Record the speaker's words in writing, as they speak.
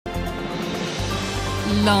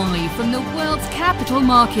Live from the world's capital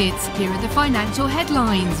markets, here are the financial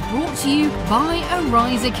headlines brought to you by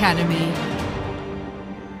Arise Academy.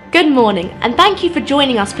 Good morning and thank you for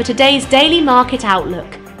joining us for today's Daily Market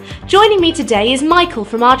Outlook. Joining me today is Michael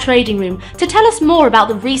from our trading room to tell us more about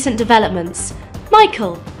the recent developments.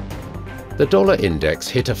 Michael. The dollar index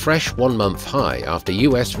hit a fresh one-month high after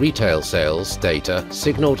US retail sales data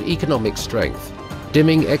signaled economic strength,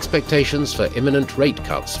 dimming expectations for imminent rate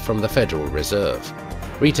cuts from the Federal Reserve.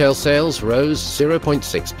 Retail sales rose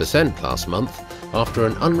 0.6% last month after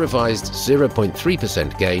an unrevised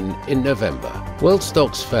 0.3% gain in November. World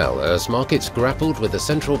stocks fell as markets grappled with a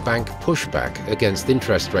central bank pushback against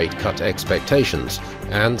interest rate cut expectations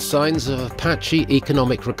and signs of a patchy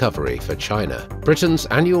economic recovery for China. Britain's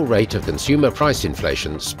annual rate of consumer price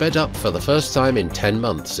inflation sped up for the first time in 10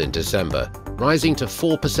 months in December, rising to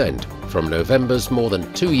 4% from November's more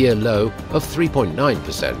than two-year low of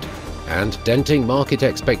 3.9%, and denting market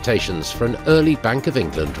expectations for an early Bank of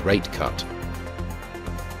England rate cut.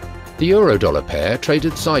 The euro-dollar pair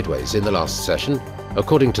traded sideways in the last session.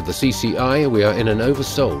 According to the CCI, we are in an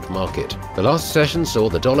oversold market. The last session saw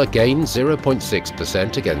the dollar gain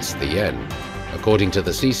 0.6% against the yen. According to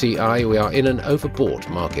the CCI, we are in an overbought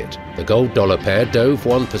market. The gold-dollar pair dove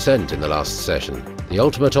 1% in the last session. The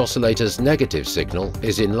ultimate oscillator's negative signal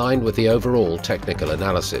is in line with the overall technical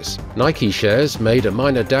analysis. Nike shares made a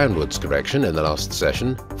minor downwards correction in the last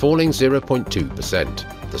session, falling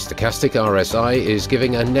 0.2%. The stochastic RSI is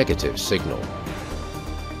giving a negative signal.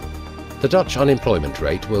 The Dutch unemployment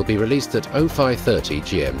rate will be released at 0530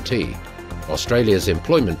 GMT. Australia's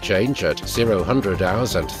employment change at 0000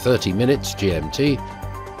 hours and 30 minutes GMT.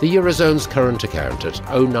 The Eurozone's current account at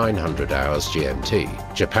 0900 hours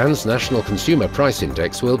GMT. Japan's National Consumer Price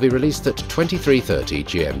Index will be released at 2330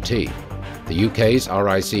 GMT. The UK's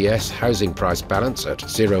RICS housing price balance at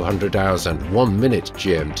 0000 hours and 1 minute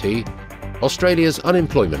GMT. Australia's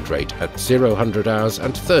unemployment rate at 0000 hours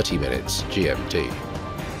and 30 minutes GMT.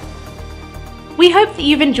 We hope that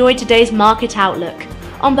you've enjoyed today's Market Outlook.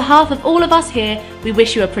 On behalf of all of us here, we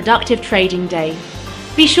wish you a productive trading day.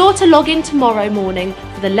 Be sure to log in tomorrow morning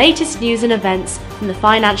for the latest news and events from the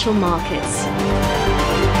financial markets.